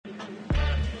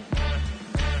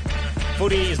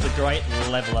Footy is the great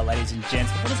leveller, ladies and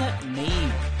gents. But what does that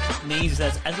mean? It means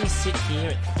that as we sit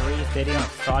here at 3:30 on a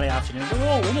Friday afternoon, we're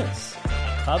all winners.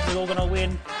 Our clubs are all going to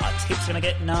win. Our tips are going to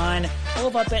get 9. All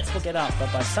of our bets will get up.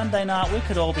 But by Sunday night, we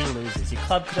could all be losers. Your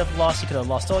club could have lost. You could have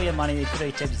lost all your money. You could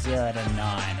have tipped 0 to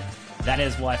 9. That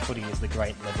is why footy is the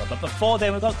great leveller. But before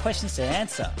then, we've got questions to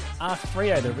answer. Are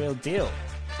Freo the real deal?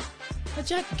 Are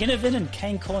Jack Ginnivan and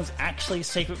Kane Cornes actually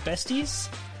secret besties?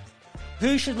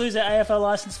 Who should lose their AFL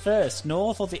licence first,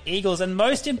 North or the Eagles? And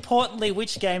most importantly,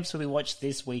 which games will we watch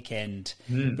this weekend?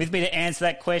 With me to answer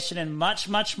that question and much,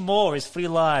 much more is Footy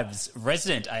Live's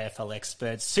resident AFL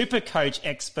expert, super coach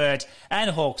expert,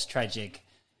 and Hawks tragic,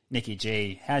 Nicky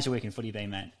G. How's your week in footy been,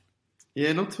 mate?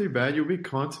 Yeah, not too bad. You're a bit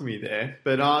kind to me there.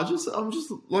 But I'm just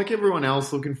like everyone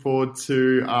else looking forward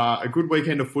to a good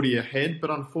weekend of footy ahead. But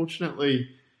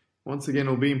unfortunately, once again,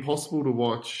 it'll be impossible to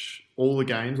watch all the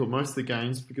games or most of the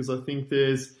games because I think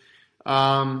there's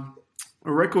a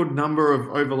record number of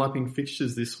overlapping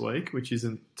fixtures this week, which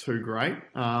isn't too great.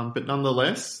 But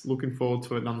nonetheless, looking forward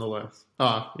to it nonetheless.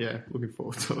 Looking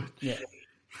forward to it.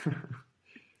 Yeah.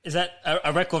 Is that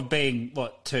a record being,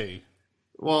 what, 2?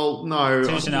 Well, no.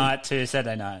 2 tonight, 2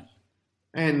 Saturday night.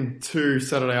 And 2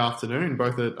 Saturday afternoon,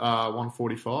 both at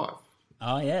 1:45.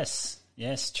 Oh, yes.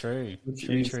 Yes, true.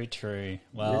 True.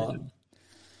 Well, yeah.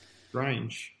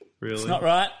 Strange, really. It's not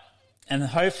right. And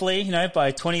hopefully,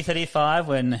 by 2035,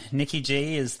 when Nicky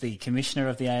G is the commissioner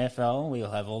of the AFL,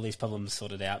 we'll have all these problems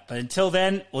sorted out. But until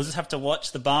then, we'll just have to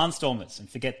watch the Barnstormers and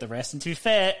forget the rest. And to be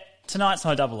fair, tonight's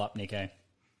no double up, Nico.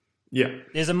 Yeah.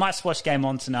 There's a must-watch game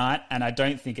on tonight, and I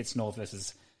don't think it's North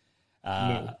versus...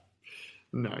 No,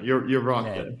 you're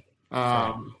right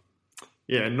there.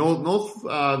 Yeah, North.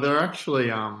 They're actually.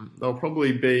 They'll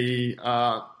probably be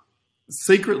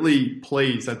secretly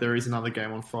pleased that there is another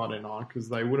game on Friday night because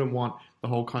they wouldn't want the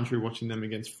whole country watching them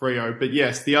against Freo. But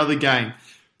yes, the other game,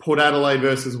 Port Adelaide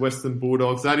versus Western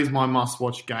Bulldogs. That is my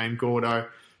must-watch game, Gordo,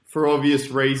 for obvious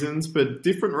reasons, but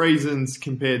different reasons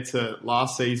compared to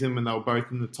last season when they were both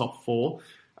in the top 4.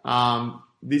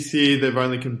 This year, they've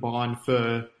only combined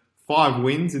for 5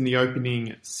 wins in the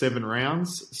opening 7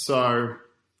 rounds. So.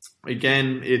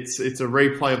 Again, it's a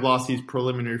replay of last year's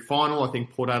preliminary final. I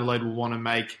think Port Adelaide will want to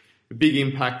make a big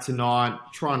impact tonight,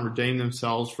 try and redeem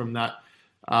themselves from that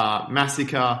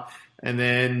massacre, and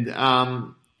then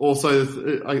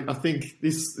also I think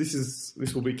this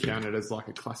will be counted as like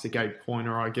a classic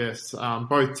 8-pointer, I guess.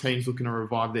 Both teams looking to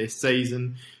revive their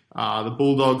season. The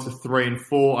Bulldogs are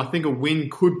 3-4. I think a win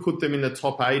could put them in the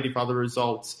top 8 if other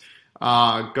results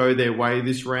go their way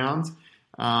this round.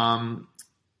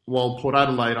 While Port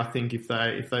Adelaide, I think if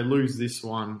they lose this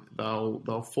one,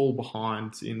 they'll fall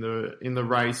behind in the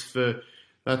race for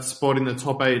that spot in the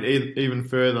top 8 even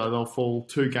further. They'll fall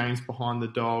 2 games behind the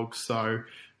Dogs, so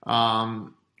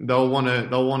they'll want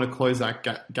to close that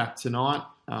gap tonight,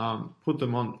 put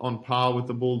them on par with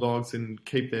the Bulldogs and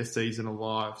keep their season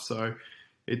alive. So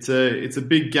it's a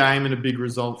big game and a big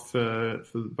result for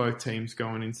both teams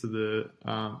going into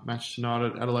the match tonight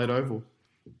at Adelaide Oval.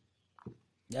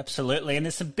 Absolutely, and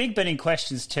there's some big betting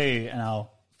questions too, and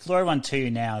I'll throw one to you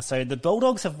now. So the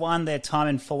Bulldogs have won their time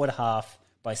in forward half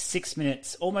by 6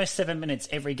 minutes, almost 7 minutes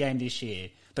every game this year,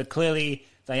 but clearly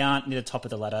they aren't near the top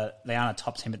of the ladder. They aren't a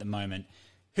top team at the moment.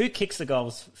 Who kicks the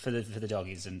goals for the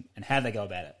Doggies, and how do they go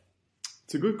about it?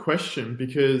 It's a good question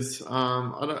because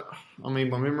my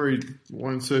memory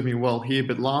won't serve me well here,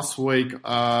 but last week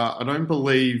I don't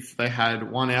believe they had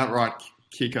one outright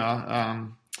kicker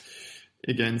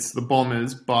against the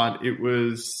Bombers, but it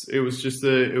was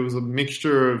a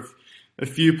mixture of a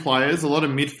few players. A lot of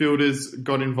midfielders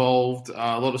got involved,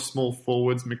 a lot of small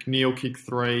forwards. McNeil kicked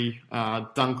 3,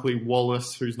 Dunkley,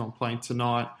 Wallace, who's not playing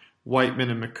tonight, Waitman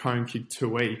and McComb kicked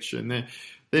 2 each, and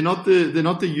they're not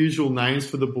the usual names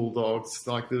for the Bulldogs.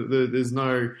 Like there's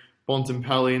no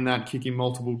Bontempelli in that kicking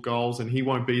multiple goals, and he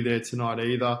won't be there tonight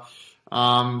either.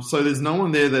 So there's no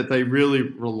one there that they really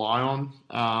rely on.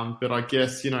 But I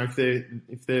guess,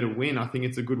 if they're to win, I think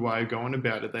it's a good way of going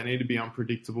about it. They need to be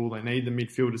unpredictable. They need the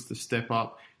midfielders to step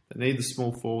up. They need the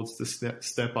small forwards to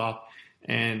step up.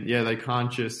 And they can't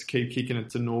just keep kicking it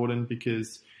to Norton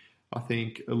because I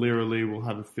think Alira Lee will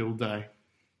have a field day.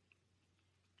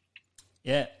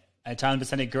 Yeah, I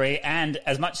 100% agree. And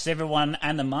as much as everyone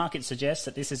and the market suggests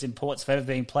that this is in Port's favour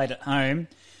being played at home,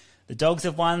 the Dogs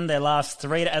have won their last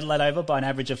 3 to Adelaide Oval by an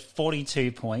average of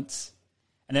 42 points,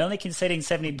 and they're only conceding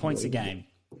 70 points a game.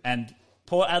 And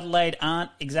Port Adelaide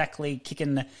aren't exactly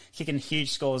kicking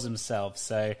huge scores themselves.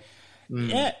 So,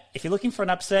 if you're looking for an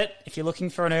upset, if you're looking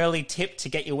for an early tip to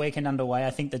get your weekend underway, I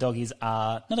think the Doggies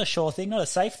are not a sure thing, not a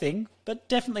safe thing, but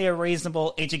definitely a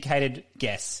reasonable, educated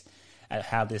guess. at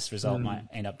how this result might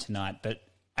end up tonight. But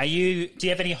do you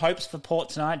have any hopes for Port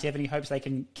tonight? Do you have any hopes they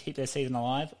can keep their season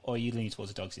alive, or are you leaning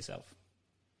towards the Dogs yourself?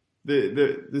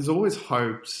 There's always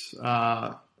hopes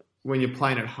when you're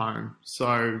playing at home.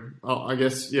 So I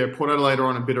guess, Port Adelaide are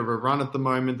on a bit of a run at the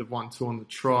moment. They've won 2 on the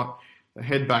trot. They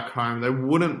head back home. They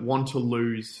wouldn't want to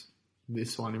lose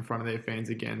this one in front of their fans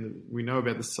again. We know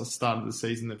about the start of the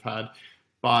season they've had,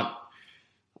 but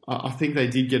I think they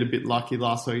did get a bit lucky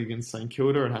last week against St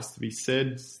Kilda. It has to be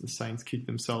said. The Saints kicked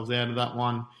themselves out of that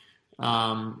one.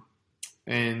 I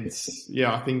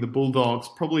think the Bulldogs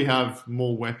probably have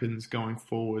more weapons going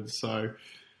forward. So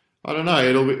I don't know.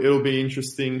 It'll be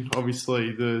interesting.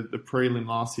 Obviously, the prelim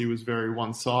last year was very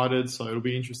one-sided, so it'll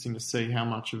be interesting to see how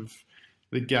much of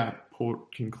the gap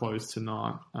Port can close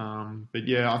tonight.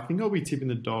 I think I'll be tipping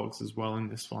the Dogs as well in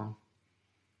this one.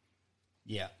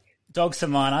 Yeah. Dogs are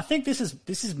mine. I think this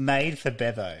is made for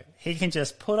Bevo. He can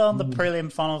just put on the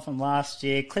prelim final from last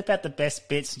year, clip out the best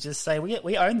bits, and just say,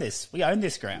 we own this. We own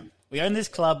this ground. We own this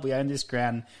club. We own this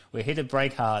ground. We're here to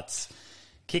break hearts,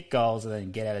 kick goals, and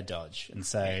then get out of Dodge. And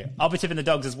so I'll be tipping the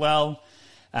Dogs as well.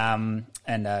 And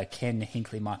Ken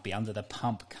Hinkley might be under the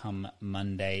pump come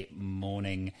Monday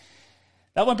morning.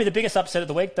 That won't be the biggest upset of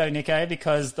the week, though, Nico,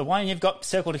 because the one you've got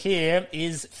circled here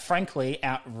is frankly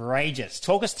outrageous.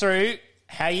 Talk us through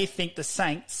how you think the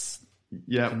Saints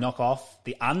can knock off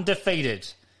the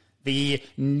undefeated, the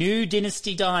new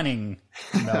dynasty dining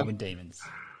Melbourne Demons.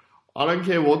 I don't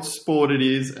care what sport it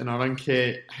is, and I don't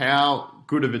care how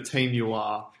good of a team you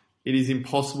are. It is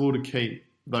impossible to keep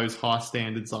those high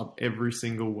standards up every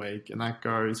single week, and that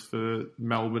goes for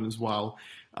Melbourne as well.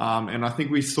 And I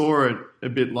think we saw it a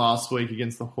bit last week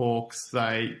against the Hawks.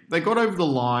 They got over the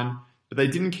line, but they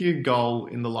didn't kick a goal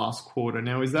in the last quarter.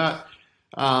 Now, is that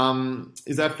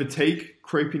fatigue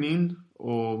creeping in,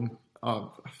 or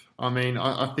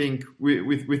I think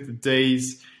with the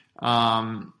D's,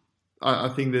 I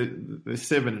think that they're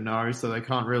 7-0, so they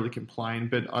can't really complain.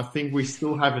 But I think we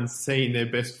still haven't seen their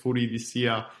best footy this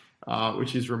year,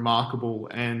 which is remarkable.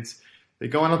 And they're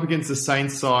going up against the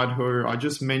Saints side, who I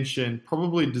just mentioned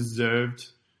probably deserved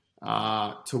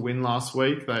to win last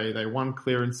week. They won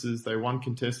clearances, they won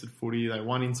contested footy, they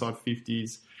won inside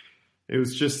 50s. It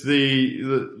was just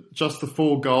the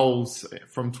 4 goals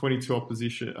from 22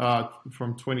 opposition,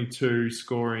 from 22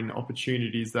 scoring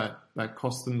opportunities that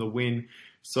cost them the win.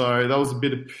 So that was a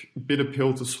bit of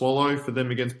pill to swallow for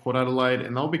them against Port Adelaide,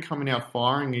 and they'll be coming out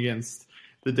firing against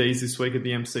the D's this week at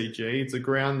the MCG. It's a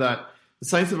ground that the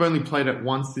Saints have only played at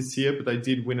once this year, but they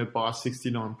did win it by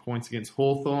 69 points against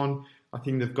Hawthorn. I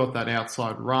think they've got that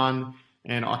outside run,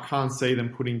 and I can't see them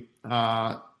putting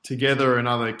together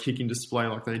another kicking display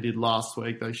like they did last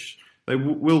week. They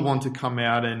will want to come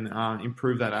out and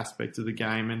improve that aspect of the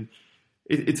game, and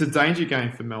it's a danger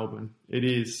game for Melbourne. It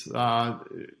is.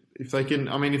 If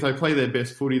they play their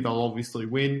best footy, they'll obviously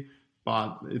win,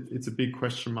 but it's a big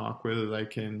question mark whether they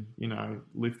can,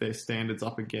 lift their standards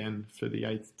up again for the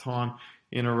 8th time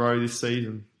in a row this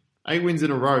season. 8 wins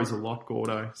in a row is a lot,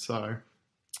 Gordo, so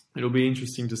it'll be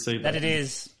interesting to see that. That it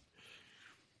is.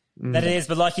 That it is,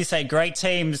 but like you say, great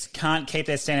teams can't keep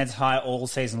their standards high all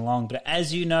season long. But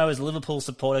as you know, as a Liverpool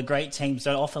supporter, great teams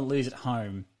don't often lose at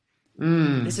home.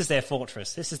 This is their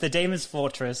fortress. This is the Demons'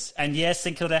 fortress. And yes,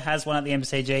 St Kilda has one at the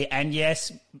MCG. And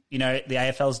yes, the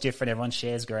AFL's different. Everyone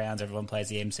shares grounds. Everyone plays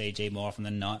the MCG more often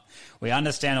than not. We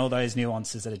understand all those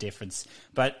nuances that are different.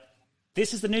 But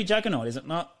this is the new juggernaut, is it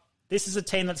not? This is a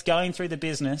team that's going through the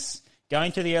business,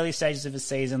 going through the early stages of the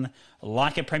season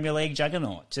like a Premier League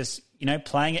juggernaut. Just,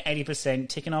 playing at 80%,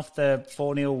 ticking off the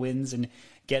 4-0 wins and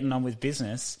getting on with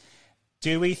business.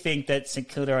 Do we think that St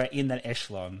Kilda are in that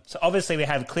echelon? So obviously we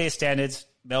have clear standards.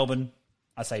 Melbourne,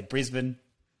 I say Brisbane,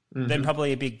 then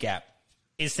probably a big gap.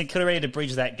 Is St Kilda ready to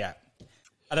bridge that gap?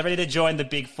 Are they ready to join the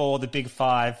Big Four, the Big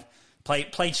Five,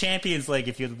 play Champions League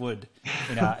if you would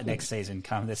next season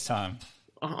come this time?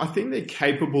 I think they're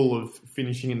capable of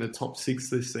finishing in the top 6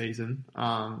 this season.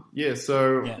 I don't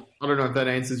know if that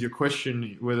answers your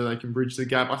question, whether they can bridge the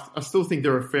gap. I still think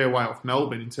they're a fair way off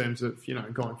Melbourne in terms of,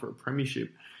 going for a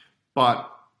premiership.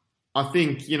 But I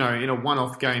think, in a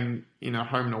one-off game in a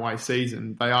home and away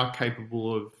season, they are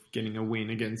capable of getting a win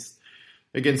against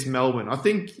Melbourne. I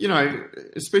think,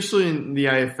 especially in the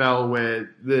AFL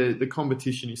where the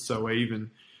competition is so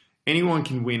even, anyone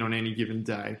can win on any given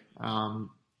day.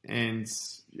 And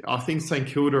I think St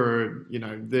Kilda are,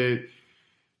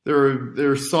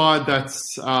 they're a side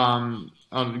that's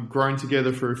grown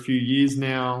together for a few years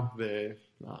now. They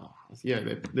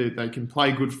can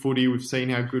play good footy. We've seen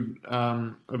how good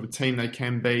of a team they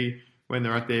can be when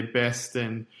they're at their best.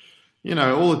 And,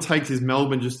 all it takes is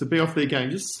Melbourne just to be off their game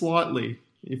just slightly,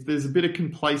 if there's a bit of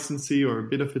complacency or a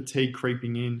bit of fatigue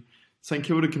creeping in, St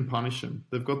Kilda can punish them.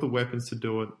 They've got the weapons to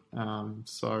do it.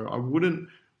 So I wouldn't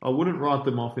write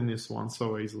them off in this one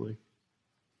so easily.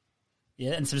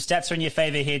 Yeah, and some stats are in your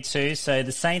favour here too. So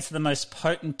the Saints are the most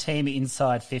potent team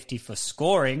inside 50 for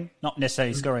scoring, not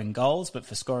necessarily scoring goals, but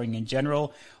for scoring in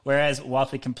general. Whereas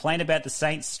whilst we complain about the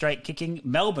Saints straight kicking,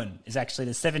 Melbourne is actually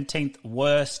the 17th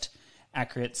worst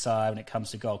accurate side when it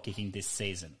comes to goal kicking this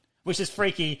season, which is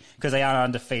freaky because they are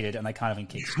undefeated and they can't even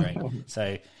kick straight.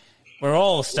 So we're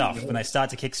all stuffed when they start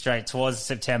to kick straight towards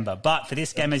September. But for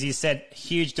this game, as you said,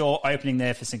 huge door opening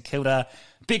there for St Kilda.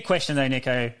 Big question though,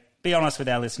 Nico. Be honest with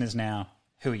our listeners now.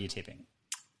 Who are you tipping?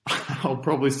 I'll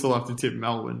probably still have to tip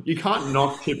Melbourne. You can't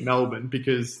not tip Melbourne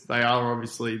because they are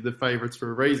obviously the favourites for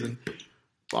a reason.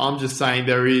 But I'm just saying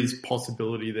there is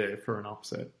possibility there for an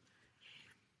upset.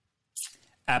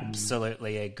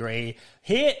 Absolutely agree.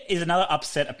 Here is another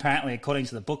upset, apparently, according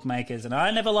to the bookmakers. And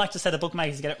I never like to say the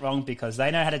bookmakers get it wrong because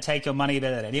they know how to take your money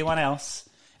better than anyone else.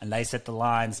 And they set the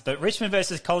lines. But Richmond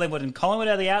versus Collingwood. And Collingwood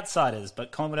are the outsiders.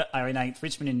 But Collingwood are in 8th,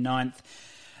 Richmond in 9th.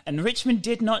 And Richmond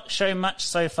did not show much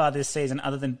so far this season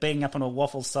other than being up on a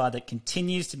waffle side that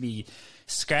continues to be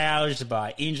scourged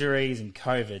by injuries and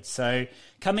COVID. So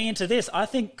coming into this, I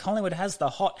think Collingwood has the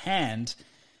hot hand.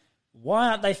 Why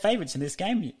aren't they favourites in this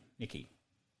game, Nicky?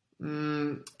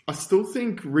 I still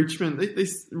think Richmond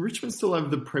still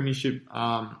have the premiership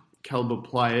calibre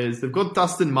players. They've got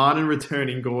Dustin Martin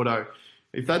returning, Gordo.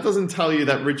 If that doesn't tell you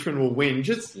that Richmond will win,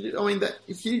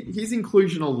 his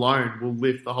inclusion alone will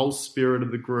lift the whole spirit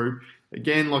of the group.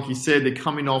 Again, like you said, they're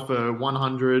coming off a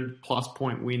 100-plus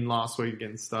point win last week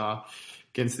against the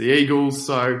Eagles.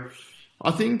 So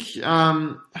I think,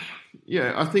 I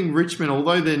think Richmond,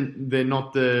 although they're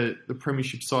not the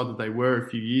premiership side that they were a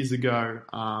few years ago,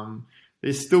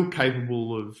 they're still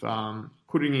capable of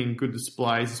putting in good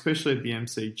displays, especially at the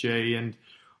MCG. And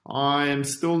I am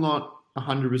still not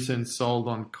 100% sold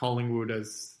on Collingwood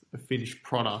as a finished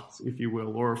product, if you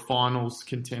will, or a finals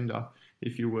contender,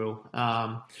 if you will.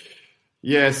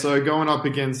 So going up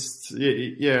against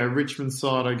Richmond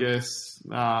side, I guess,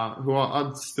 who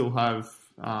I'd still have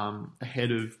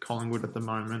ahead of Collingwood at the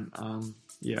moment.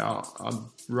 I'd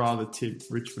rather tip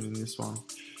Richmond in this one.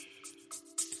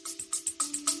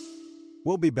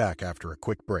 We'll be back after a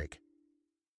quick break.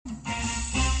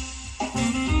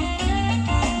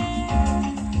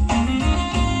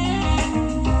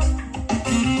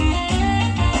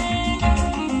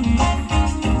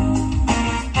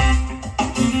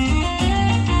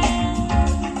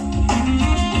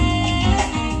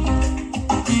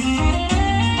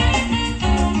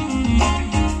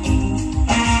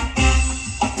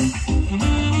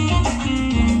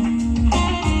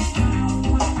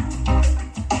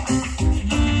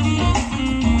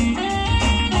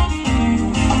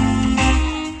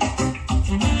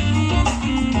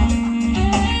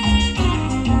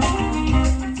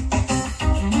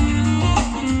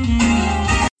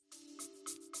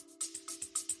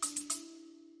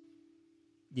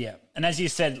 Yeah, and as you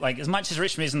said, like as much as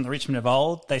Richmond isn't the Richmond of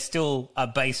old, they still are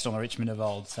based on the Richmond of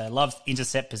old. So they love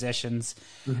intercept possessions,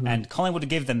 and Collingwood to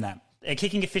give them that. Their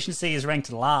kicking efficiency is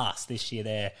ranked last this year.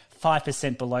 They're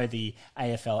 5% below the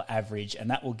AFL average, and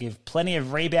that will give plenty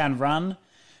of rebound run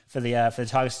for the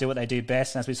Tigers to do what they do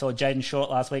best. And as we saw Jaden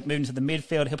Short last week moving to the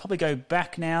midfield, he'll probably go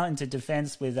back now into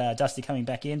defence with Dusty coming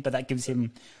back in, but that gives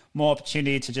him more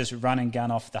opportunity to just run and gun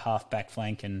off the half-back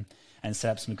flank and set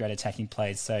up some great attacking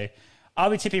plays. So I'll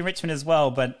be tipping Richmond as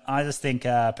well, but I just think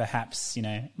perhaps,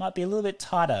 it might be a little bit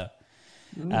tighter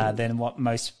than what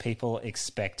most people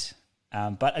expect.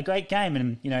 But a great game,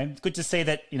 and, it's good to see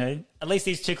that, at least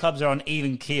these two clubs are on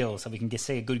even keel, so we can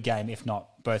see a good game, if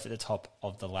not both at the top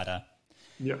of the ladder.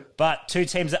 Yeah. But two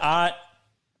teams that are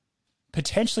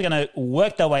potentially going to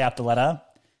work their way up the ladder,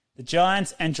 the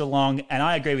Giants and Geelong, and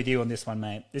I agree with you on this one,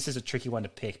 mate. This is a tricky one to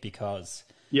pick because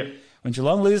when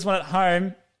Geelong lose one at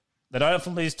home, they don't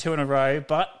often lose two in a row,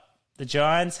 but the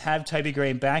Giants have Toby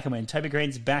Green back, and when Toby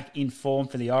Green's back in form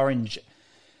for the Orange,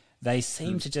 they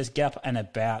seem to just get up and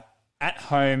about at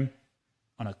home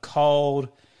on a cold,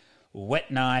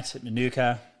 wet night at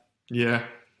Manuka. Yeah.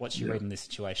 What's your read in this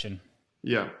situation?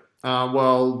 Yeah.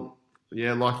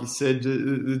 Like you said,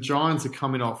 the Giants are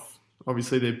coming off,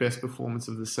 obviously, their best performance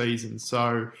of the season.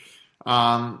 So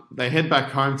they head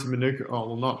back home to Manuka. Oh,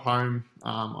 well, not home.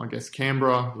 I guess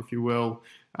Canberra, if you will.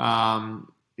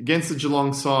 Against the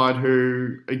Geelong side,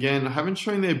 who, again, haven't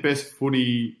shown their best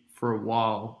footy for a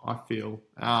while, I feel.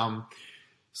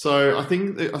 So I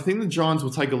think the Giants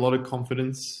will take a lot of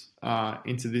confidence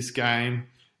into this game.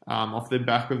 off the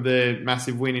back of their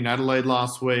massive win in Adelaide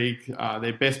last week.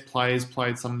 Their best players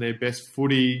played some of their best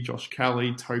footy, Josh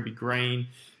Kelly, Toby Green,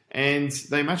 and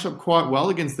they match up quite well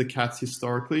against the Cats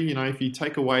historically. You know, if you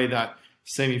take away that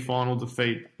semi-final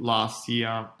defeat last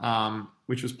year,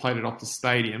 which was played at Optus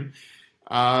Stadium,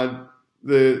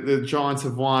 the Giants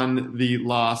have won the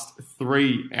last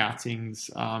 3 outings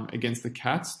against the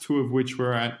Cats, 2 of which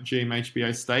were at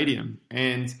GMHBA Stadium.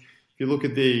 And if you look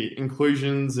at the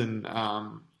inclusions and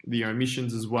the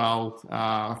omissions as well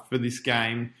for this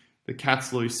game, the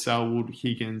Cats lose Selwood,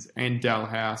 Higgins and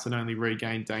Dalhouse and only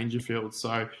regain Dangerfield.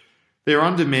 So they're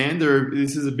on demand.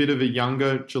 This is a bit of a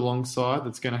younger Geelong side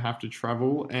that's going to have to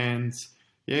travel. And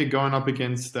yeah, going up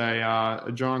against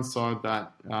a Giants side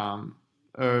that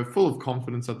are full of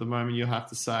confidence at the moment, you'll have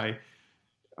to say.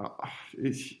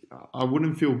 I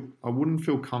wouldn't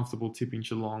feel comfortable tipping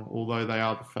Geelong, although they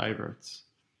are the favourites.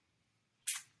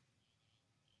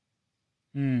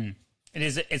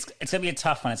 It's going to be a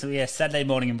tough one. It's going to be a Saturday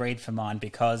morning in read for mine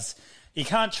because you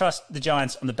can't trust the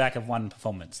Giants on the back of one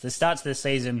performance. The start to the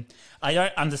season, I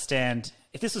don't understand.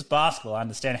 If this was basketball, I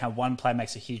understand how one play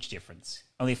makes a huge difference.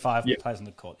 Only 5 players on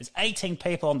the court. There's 18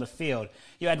 people on the field.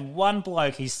 You had one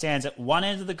bloke who stands at one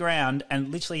end of the ground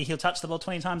and literally he'll touch the ball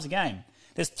 20 times a game.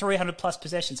 There's 300 plus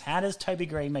possessions. How does Toby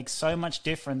Green make so much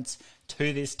difference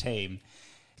to this team?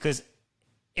 Because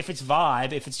if it's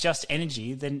vibe, if it's just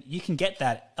energy, then you can get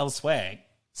that elsewhere.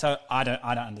 So I don't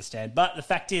understand. But the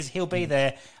fact is, he'll be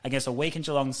there against a weakened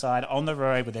Geelong side on the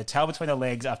road with their tail between their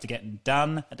legs after getting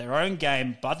done at their own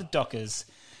game by the Dockers.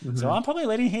 Mm-hmm. So I'm probably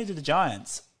leading here to the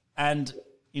Giants. And,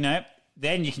 you know,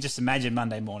 then you can just imagine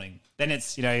Monday morning. Then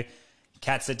it's, you know,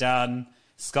 Cats are done.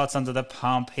 Scott's under the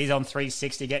pump. He's on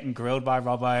 360 getting grilled by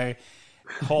Robbo.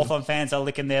 Hawthorn fans are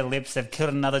licking their lips. They've killed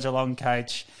another Geelong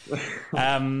coach.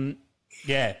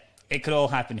 Yeah, it could all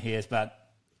happen here.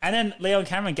 And then Leon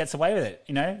Cameron gets away with it.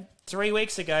 You know, 3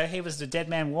 weeks ago, he was the dead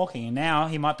man walking, and now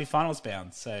he might be finals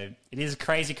bound. So it is a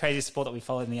crazy, crazy sport that we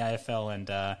follow in the AFL, and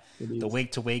the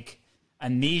week-to-week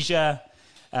amnesia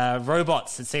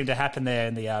robots that seem to happen there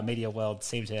in the media world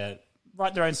seem to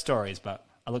write their own stories. But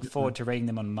I look forward to reading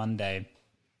them on Monday.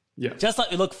 Yeah. Just like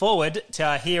we look forward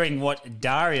to hearing what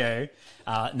Dario,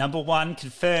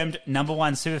 confirmed number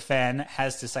one superfan,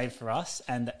 has to say for us.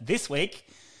 And this week,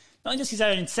 not just his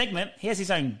own segment, he has his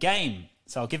own game.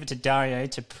 So I'll give it to Dario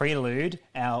to prelude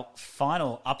our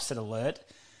final upset alert,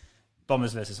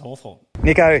 Bombers versus Hawthorn.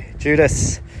 Nico,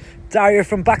 Judas, Dario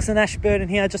from Buxton Ashburton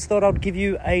here. I just thought I'd give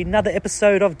you another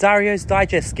episode of Dario's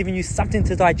Digest, giving you something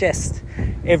to digest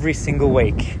every single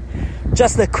week.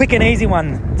 Just a quick and easy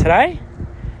one today.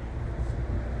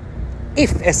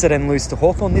 If Essendon lose to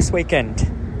Hawthorn this weekend,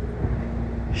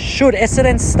 should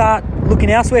Essendon start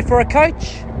looking elsewhere for a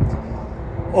coach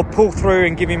or pull through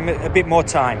and give him a bit more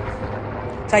time?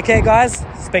 Take care, guys.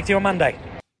 Speak to you on Monday.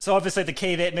 So obviously the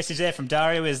key message there from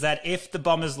Dario is that if the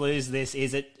Bombers lose this,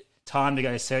 is it time to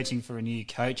go searching for a new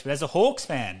coach? But as a Hawks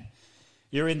fan,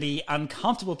 you're in the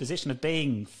uncomfortable position of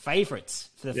being favourites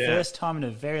for the first time in a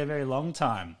very, very long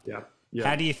time. Yeah.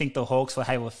 How do you think the Hawks will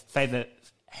handle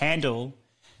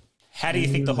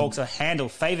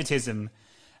favouritism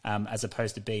as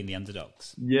opposed to being the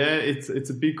underdogs? Yeah, it's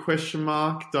a big question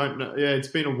mark. Don't know. Yeah, it's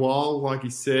been a while, like you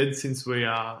said, since we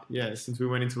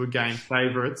went into a game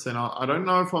favourites, and I don't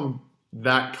know if I'm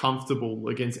that comfortable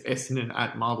against Essendon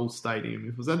at Marvel Stadium.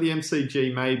 If it was at the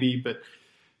MCG, maybe, but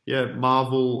yeah,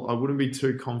 Marvel, I wouldn't be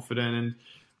too confident. And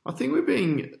I think we're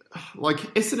being like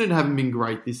Essendon haven't been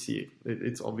great this year.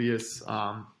 It's obvious.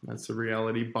 That's a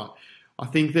reality, but I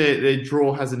think their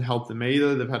draw hasn't helped them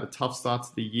either. They've had a tough start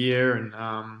to the year, and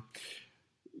I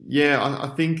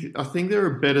think they're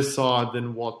a better side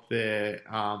than what their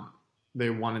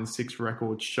 1-6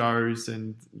 record shows.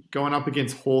 And going up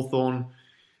against Hawthorn,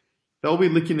 they'll be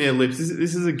licking their lips.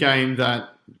 This is a game that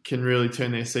can really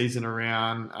turn their season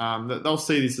around. They'll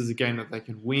see this as a game that they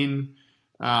can win,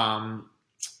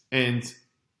 and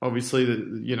obviously,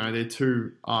 they're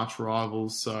two arch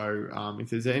rivals, so if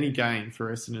there's any game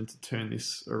for Essendon to turn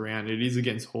this around, it is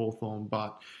against Hawthorn.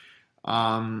 But,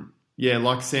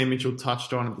 like Sam Mitchell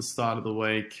touched on at the start of the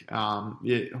week,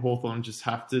 Hawthorn just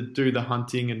have to do the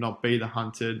hunting and not be the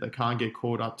hunted. They can't get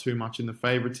caught up too much in the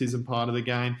favouritism part of the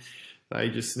game. They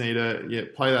just need to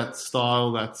play that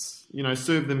style that's,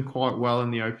 served them quite well in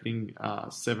the opening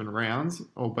 7 rounds,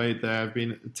 albeit they have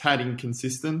been a tad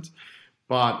inconsistent.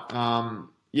 But,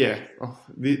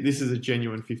 this is a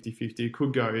genuine 50-50. It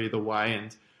could go either way.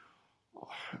 And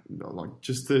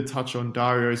just to touch on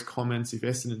Dario's comments, if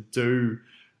Essendon do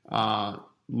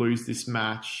lose this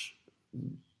match,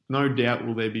 no doubt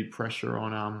will there be pressure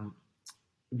on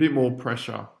a bit more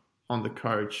pressure on the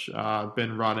coach,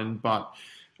 Ben Rutten, but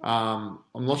I'm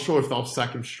not sure if they'll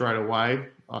sack him straight away.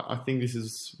 I think this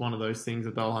is one of those things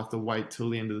that they'll have to wait till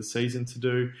the end of the season to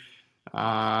do.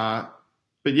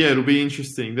 But yeah, it'll be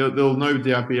interesting. There'll no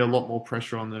doubt be a lot more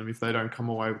pressure on them if they don't come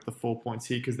away with the 4 points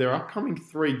here, because their upcoming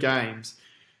 3 games,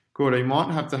 Gordo, you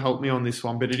might have to help me on this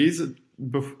one, but it is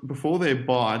before their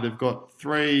bye. They've got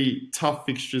 3 tough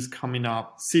fixtures coming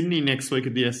up. Sydney next week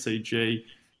at the SCG,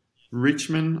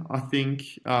 Richmond, I think,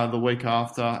 the week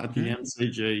after at the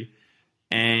MCG,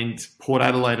 and Port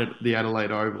Adelaide at the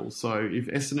Adelaide Oval. So if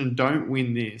Essendon don't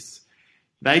win this,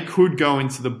 they could go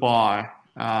into the bye.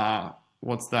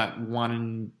 What's that?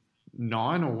 1-9 or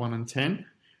 1-10?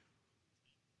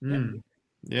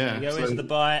 Yeah. You go into the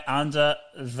bye under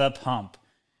the pump.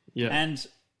 Yeah. And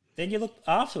then you look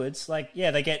afterwards, they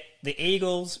get the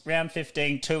Eagles round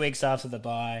 15, 2 weeks after the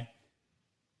bye.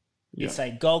 You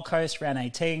say Gold Coast round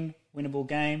 18, winnable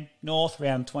game. North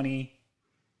round 20,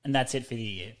 and that's it for the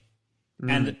year.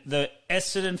 And the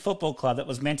Essendon Football Club that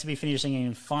was meant to be finishing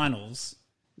in finals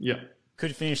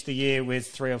could finish the year with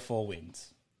 3 or 4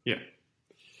 wins. Yeah.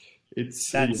 It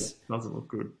doesn't look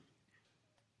good.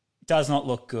 Does not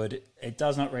look good. It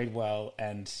does not read well.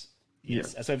 And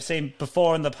yes, as we've seen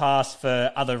before in the past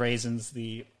for other reasons,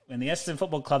 when the Essendon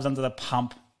Football Club's under the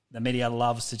pump, the media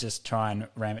loves to just try and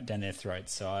ram it down their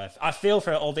throats. So I feel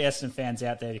for all the Essendon fans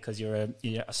out there, because you're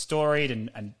a storied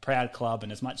and proud club,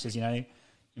 and as much as, you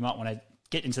might want to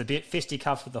get into the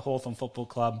fisticuffs with the Hawthorn Football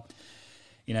Club,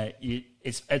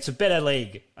 it's a better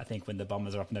league, I think, when the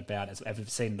Bombers are up and about, as we've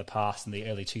seen in the past in the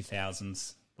early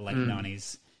 2000s, the late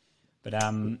 90s. But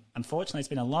unfortunately, it's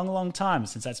been a long, long time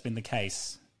since that's been the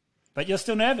case. But you're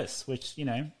still nervous, which,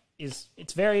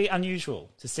 it's very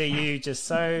unusual to see you just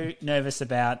so nervous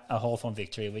about a Hawthorn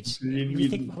victory, which you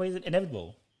think probably is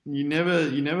inevitable. You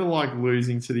never like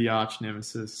losing to the arch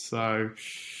nemesis, so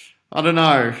I don't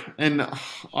know. And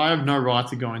I have no right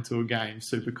to go into a game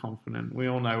super confident. We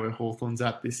all know where Hawthorn's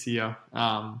at this year.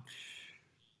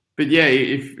 But yeah,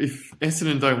 if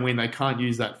Essendon don't win, they can't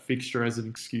use that fixture as an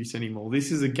excuse anymore.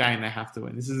 This is a game they have to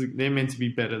win. They're meant to be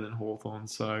better than Hawthorn,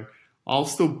 so I'll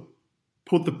still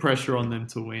put the pressure on them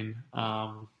to win.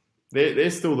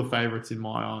 They're still the favourites in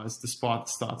my eyes, despite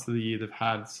the starts of the year they've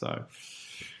had. So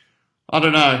I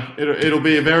don't know. It'll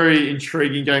be a very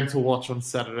intriguing game to watch on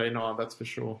Saturday night, that's for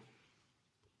sure.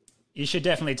 You should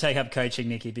definitely take up coaching,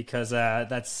 Nicky, because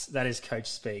that is coach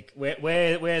speak.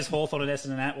 Where's Hawthorn and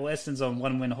Essendon at? Well, Essendon's on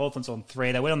 1 win, Hawthorn's on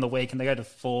 3. They win on the week and they go to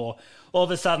 4. All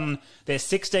of a sudden, they're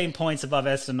 16 points above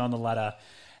Essendon on the ladder,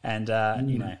 and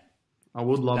I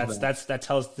would love that. That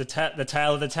tells the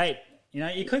tale of the tape.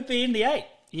 You could be in the 8.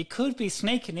 You could be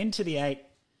sneaking into the 8,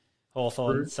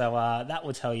 Hawthorn. True. So that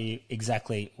will tell you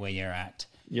exactly where you're at.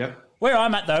 Yep. Where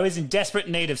I'm at, though, is in desperate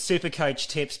need of Supercoach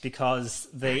tips, because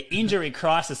the injury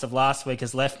crisis of last week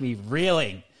has left me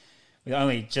reeling with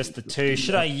only just the 2.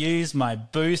 Should I use my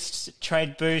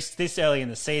trade boost this early in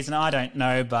the season? I don't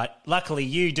know, but luckily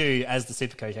you do as the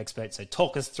Supercoach expert, so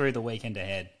talk us through the weekend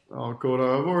ahead. Oh,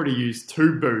 Gordo, I've already used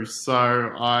 2 boosts, so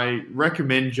I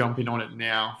recommend jumping on it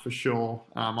now for sure.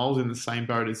 I was in the same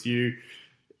boat as you.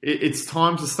 It's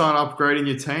time to start upgrading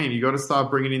your team. You got to start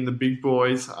bringing in the big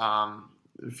boys.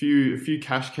 A few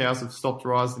cash cows have stopped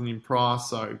rising in price,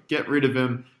 so get rid of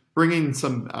them. Bring in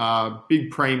some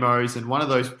big primos, and one of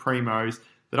those primos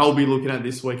that I'll be looking at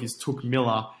this week is Touk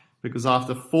Miller, because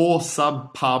after 4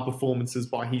 subpar performances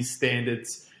by his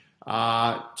standards,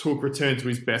 Touk returned to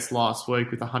his best last week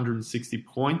with 160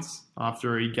 points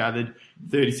after he gathered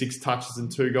 36 touches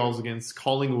and 2 goals against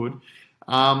Collingwood.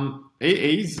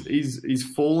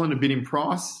 He's fallen a bit in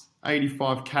price,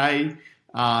 85k.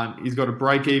 He's got a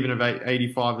break even of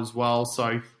 85 as well,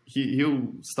 so he'll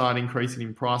start increasing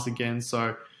in price again. So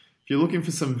if you're looking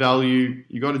for some value,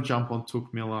 you got to jump on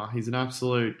Touk Miller. He's an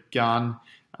absolute gun.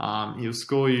 He'll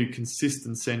score you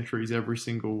consistent centuries every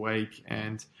single week,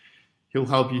 and he'll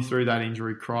help you through that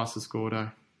injury crisis,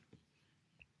 Gordo.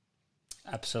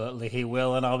 Absolutely, he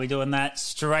will, and I'll be doing that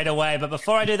straight away. But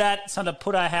before I do that, it's time to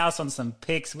put our house on some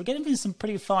picks. We're getting in some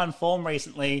pretty fine form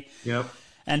recently. Yep.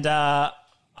 And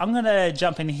I'm going to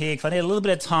jump in here because I need a little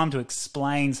bit of time to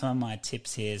explain some of my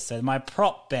tips here. So my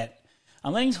prop bet,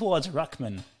 I'm leaning towards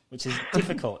Ruckman, which is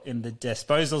difficult in the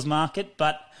disposals market.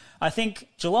 But I think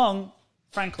Geelong,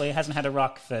 frankly, hasn't had a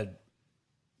ruck for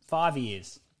 5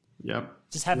 years. Yep.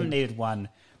 Just haven't needed one.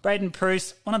 Braden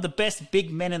Preuss, one of the best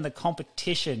big men in the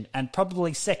competition, and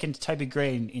probably second to Toby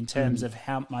Green in terms of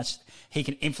how much he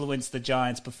can influence the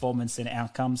Giants' performance and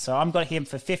outcomes. So I've got him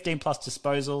for 15 plus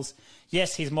disposals.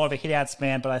 Yes, he's more of a hit-outs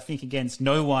man, but I think against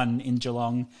no one in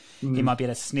Geelong, he might be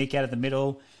able to sneak out of the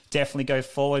middle, definitely go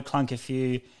forward, clunk a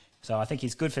few, So I think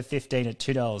he's good for 15 at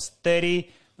 $2.30.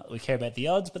 Not that we care about the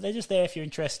odds, but they're just there if you're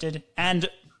interested. And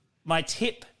my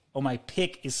tip or my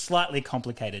pick is slightly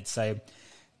complicated, so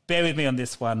bear with me on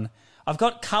this one. I've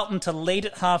got Carlton to lead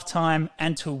at halftime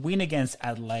and to win against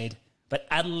Adelaide, but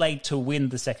Adelaide to win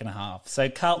the second half. So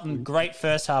Carlton, great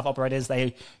first half operators.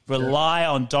 They rely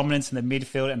on dominance in the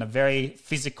midfield and a very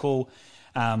physical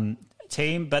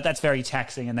team, but that's very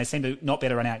taxing, and they seem to not be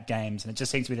able to run out games, and it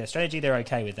just seems to be their strategy. They're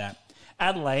okay with that.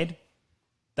 Adelaide,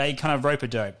 they kind of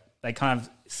rope-a-dope. They kind of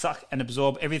suck and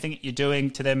absorb everything you're doing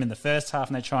to them in the first half,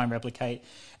 and they try and replicate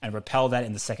and repel that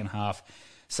in the second half.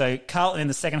 So Carlton in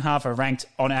the second half are ranked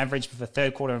on average for the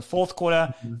third quarter and fourth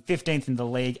quarter, 15th in the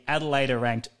league. Adelaide are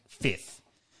ranked 5th.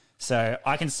 So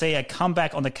I can see a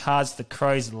comeback on the cards for the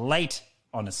Crows late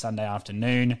on a Sunday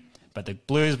afternoon, but the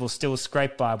Blues will still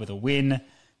scrape by with a win.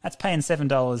 That's paying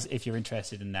 $7 if you're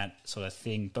interested in that sort of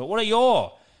thing. But what are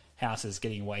your houses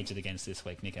getting wagered against this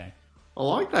week, Nico? I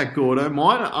like that, Gordo.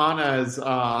 Mine aren't as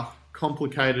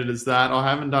complicated as that. I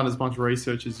haven't done as much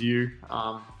research as you,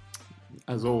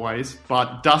 as always.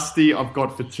 But Dusty, I've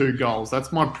got for 2 goals.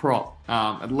 That's my prop.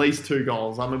 At least 2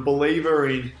 goals. I'm a believer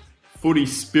in footy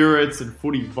spirits and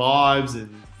footy vibes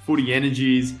and footy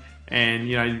energies. And,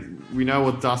 you know, we know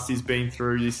what Dusty's been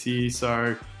through this year.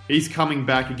 So he's coming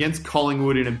back against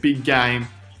Collingwood in a big game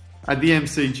at the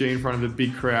MCG in front of a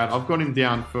big crowd. I've got him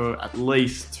down for at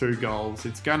least 2 goals.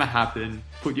 It's going to happen.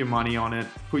 Put your money on it.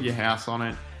 Put your house on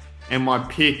it. And my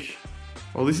pick,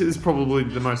 well, this is probably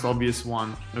the most obvious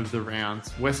one of the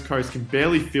rounds. West Coast can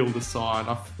barely field the side.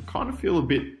 I kind of feel a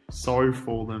bit sorry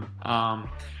for them.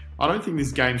 I don't think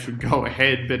this game should go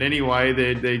ahead. But anyway,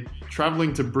 they're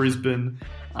travelling to Brisbane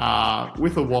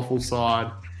with a waffle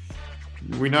side.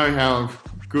 We know how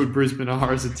good Brisbane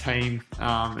are as a team,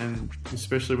 and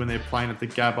especially when they're playing at the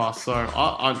Gabba. So,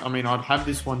 I mean, I'd have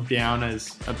this one down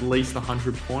as at least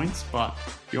 100 points, but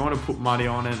if you want to put money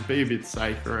on it, be a bit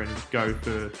safer and go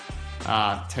for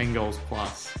 10 goals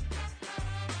plus.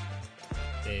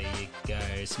 There you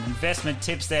go. Some investment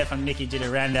tips there from Nicky G to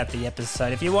round out the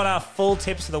episode. If you want our full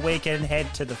tips for the weekend,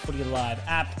 head to the Footy Live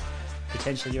app.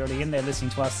 Potentially you're already in there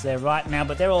listening to us there right now,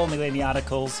 but they're all in the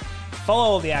articles. Follow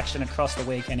all the action across the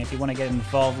week, and if you want to get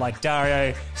involved like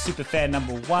Dario, superfan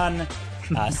number 1,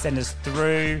 send us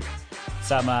through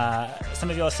some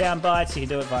of your sound bites. You can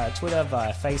do it via Twitter,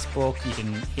 via Facebook. You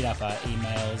can hit up our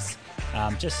emails.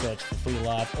 Just search for Footy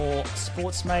Live or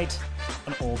Sportsmate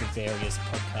on all the various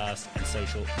podcast and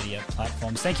social media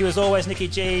platforms. Thank you as always, Nicky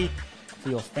G, for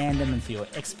your fandom and for your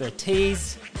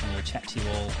expertise, and we'll chat to you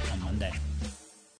all on Monday.